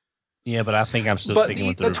 Yeah. Yeah, but I think I'm still But sticking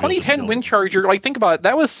with the the 2010 original. Windcharger, like, think about it.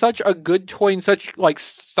 That was such a good toy and such like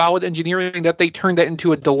solid engineering that they turned that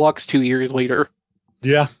into a deluxe 2 years later.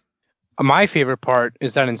 Yeah. My favorite part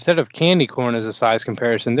is that instead of candy corn as a size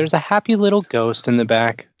comparison, there's a happy little ghost in the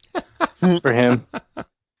back for him.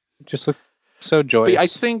 Just look so joyous. But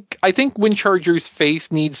I think Windcharger's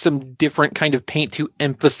face needs some different kind of paint to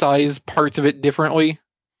emphasize parts of it differently.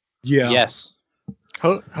 Yeah. Yes.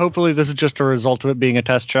 Hopefully, this is just a result of it being a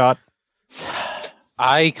test shot.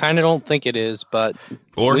 I kind of don't think it is, but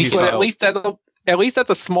Or he We But saw, at least that's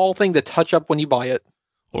a small thing to touch up when you buy it.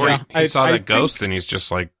 or Yeah, he saw I that ghost and he's just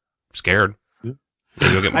like scared. Yeah.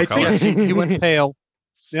 Maybe he'll get more I color. think- He went pale.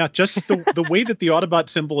 Yeah, just the way that the Autobot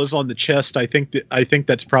symbol is on the chest, I think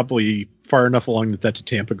that's probably far enough along that that's a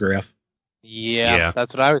tampograph. yeah,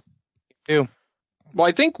 that's what I was too. Well,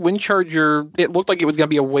 I think Windcharger, it looked like it was going to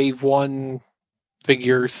be a Wave 1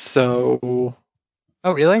 figure, so...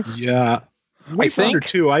 Oh, really? Yeah. Wave think- 1 or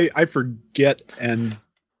 2, I forget, and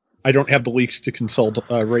I don't have the leaks to consult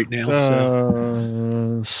right now.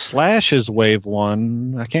 So. Slash is wave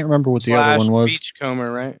 1. I can't remember what the other one was.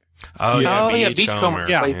 Beachcomber, right? Oh, yeah. Oh, yeah, Beachcomber. Beachcomber.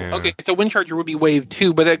 Yeah. Wave- Okay, so Windcharger would be Wave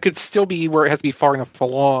 2, but it could still be where it has to be far enough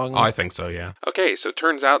along. Oh, I think so, yeah. Okay, so it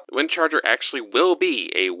turns out Windcharger actually will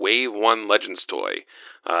be a Wave 1 Legends toy.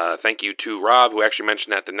 Thank you to Rob, who actually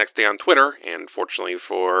mentioned that the next day on Twitter, and fortunately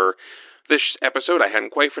for this episode, I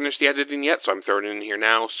hadn't quite finished the editing yet, so I'm throwing it in here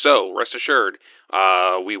now. So, rest assured,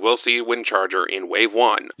 we will see Windcharger in Wave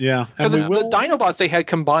 1. Yeah. And Because we the will, Dinobots they had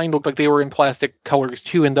combined looked like they were in plastic colors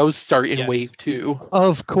too, and those start in Yes. Wave 2.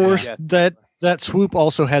 Of course, Yeah. that swoop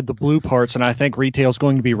also had the blue parts, and I think retail's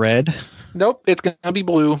going to be red. Nope, it's going to be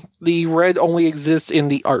blue. The red only exists in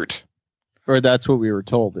the art. Or that's what we were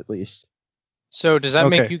told, at least. So does that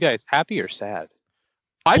make Okay. you guys happy or sad?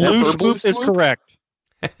 I Blue prefer blue swoop is correct.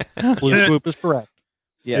 Blue swoop is correct.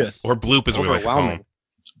 Yes. Or Bloop, as we like to call him. Overwhelming.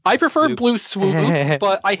 I prefer Blue. blue swoop,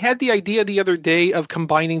 but I had the idea the other day of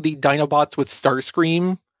combining the Dinobots with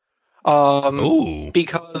Starscream. Ooh.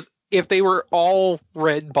 Because if they were all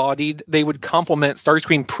red-bodied, they would complement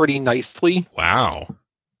Starscream pretty nicely. Wow.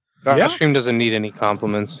 Yeah. Stream doesn't need any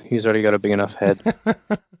compliments. He's already got a big enough head. Well,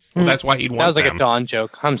 that's why he'd want That was like them. a Dawn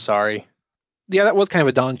joke. I'm sorry. Yeah, that was kind of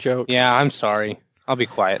a Don joke. Yeah, I'm sorry. I'll be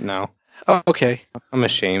quiet now. Oh, okay. I'm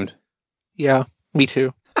ashamed. Yeah, me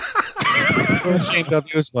too. We're ashamed of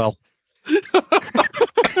you as well.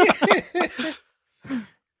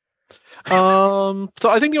 So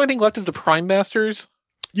I think the only thing left is the Prime Masters,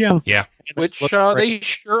 yeah. which Look they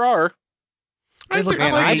sure are. I think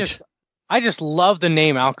Man, I I just love the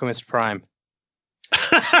name Alchemist Prime.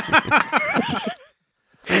 I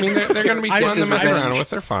mean, they're going to be I fun to mess just- around with.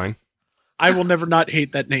 They're fine. I will never not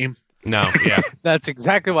hate that name. No, yeah. That's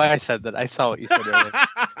exactly why I said that. I saw what you said earlier.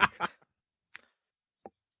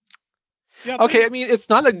 Yeah, Okay, I mean, it's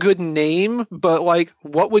not a good name, but like,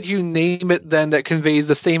 what would you name it then that conveys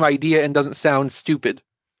the same idea and doesn't sound stupid?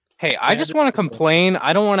 Hey, I just want to complain.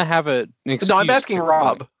 I don't want to have an excuse. No, I'm asking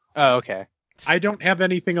Rob. Oh, okay. I don't have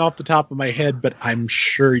anything off the top of my head, but I'm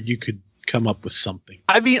sure you could come up with something.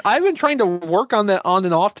 I mean, I've been trying to work on that on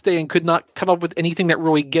and off today and could not come up with anything that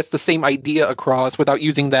really gets the same idea across without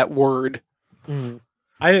using that word.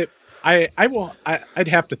 I'd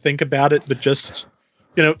have to think about it, but just,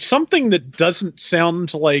 something that doesn't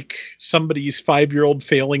sound like somebody's 5-year-old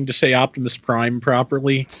failing to say Optimus Prime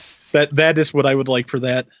properly. That is what I would like for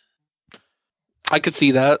that. I could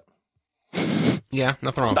see that. Yeah,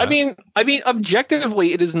 nothing wrong with that. I mean,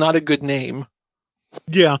 objectively, it is not a good name.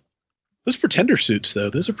 Yeah. Those Pretender suits, though,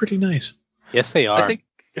 those are pretty nice. Yes, they are. I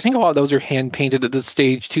think a lot of those are hand painted at this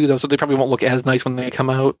stage too, though, so they probably won't look as nice when they come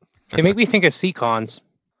out. They make me think of Seacons.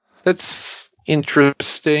 That's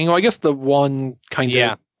interesting. Well, I guess the one kind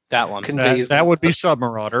of that one conveys That would be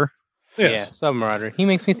Submarauder. Yeah, Submarauder. He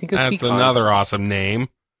makes me think of That's Seacons. another awesome name.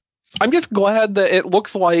 I'm just glad that it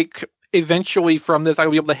looks like eventually from this I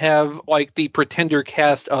will be able to have like the Pretender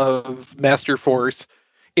cast of Master Force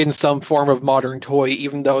in some form of modern toy,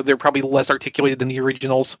 even though they're probably less articulated than the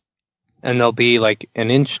originals. And they'll be like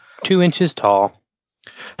 2 inches tall.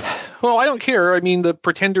 Well, I don't care. I mean, the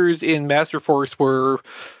Pretenders in Master Force were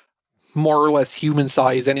more or less human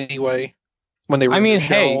size anyway when they were in their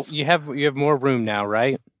shells. Hey, you have more room now,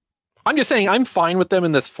 right? I'm just saying I'm fine with them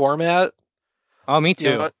in this format. Oh, me too.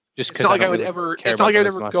 You know, just it's because not like I would ever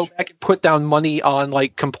go back and put down money on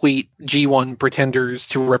like complete G1 Pretenders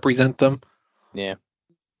to represent them. Yeah.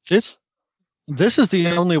 This is the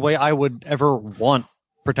only way I would ever want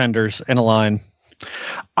Pretenders in a line.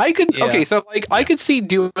 I could I could see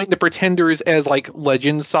doing the Pretenders as like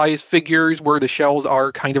legend size figures where the shells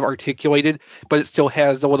are kind of articulated, but it still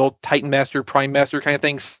has the little Titan Master, Prime Master kind of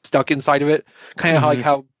thing stuck inside of it, kind of like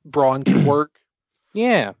how Brawn can work.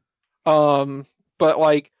 Yeah. But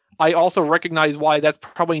like I also recognize why that's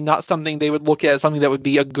probably not something they would look at as something that would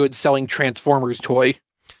be a good selling Transformers toy.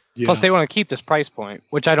 Yeah. Plus, they want to keep this price point,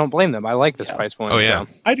 which I don't blame them. I like this price point. Oh, yeah.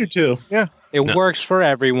 So. I do too. Yeah. It works for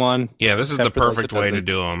everyone. Yeah, this is the except for those perfect it way to doesn't.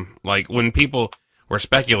 do them. Like, when people were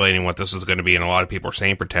speculating what this was going to be, and a lot of people were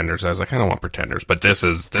saying Pretenders, I was like, I don't want Pretenders, but this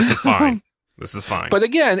is fine. This is fine. But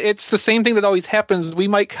again, it's the same thing that always happens. We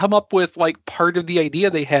might come up with like part of the idea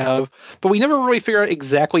they have, but we never really figure out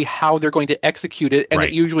exactly how they're going to execute it, and Right.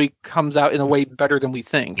 it usually comes out in a way better than we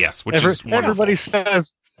think. Yes, which is wonderful.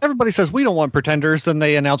 Everybody says we don't want Pretenders. Then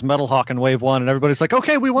they announce Metal Hawk in Wave 1, and everybody's like,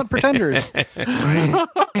 okay, we want Pretenders.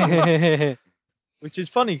 Which is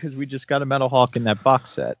funny because we just got a Metal Hawk in that box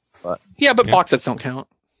set. But Yeah, but Yeah. box sets don't count.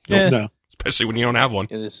 yeah, No. Especially when you don't have one.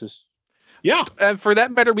 Yeah, this is. Yeah. And for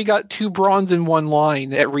that matter, we got 2 bronze in one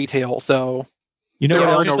line at retail, so you know There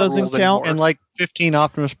what are else no doesn't rules count? anymore. And like 15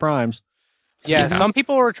 Optimus Primes. Yeah, Yeah. some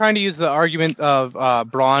people were trying to use the argument of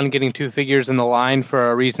Braun getting 2 figures in the line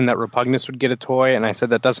for a reason that Repugnus would get a toy, and I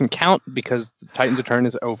said that doesn't count because Titan's Return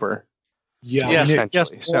is over. Yeah. Yes,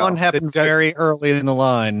 essentially. yes, So one happened very early in the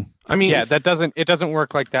line. I mean, Yeah, it doesn't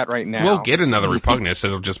work like that right now. we'll get another Repugnus.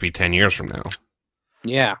 It'll just be 10 years from now.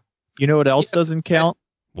 Yeah. You know what else doesn't count?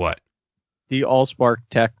 What? The Allspark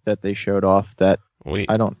tech that they showed off that We,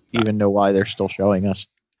 I don't even know why they're still showing us.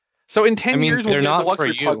 So in 10 I mean, years, we'll they're get a not deluxe for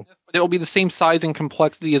you. Repugnus, but it will be the same size and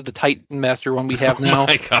complexity as the Titan Master one we have oh now.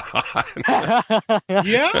 my God.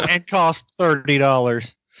 Yeah. And cost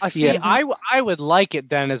 $30. I see. Yeah. I would like it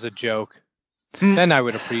then as a joke. Then I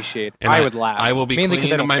would appreciate it. And I would laugh. I will be Mainly 'cause I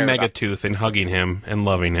clinging to don't my care mega about tooth and hugging him and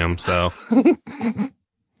loving him. So,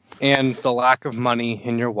 and the lack of money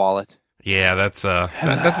in your wallet. yeah, that's a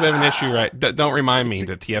bit of an issue, right? Don't remind me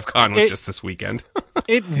that TFCon was just this weekend.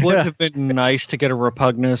 It would have been nice to get a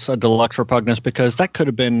Repugnus, a deluxe Repugnus, because that could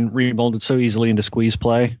have been remolded so easily into squeeze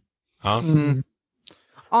play. Huh? Mm.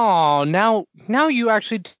 Oh, now you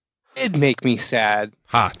actually did make me sad.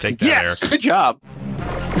 Ha, take that, Yes. Eric. Good job.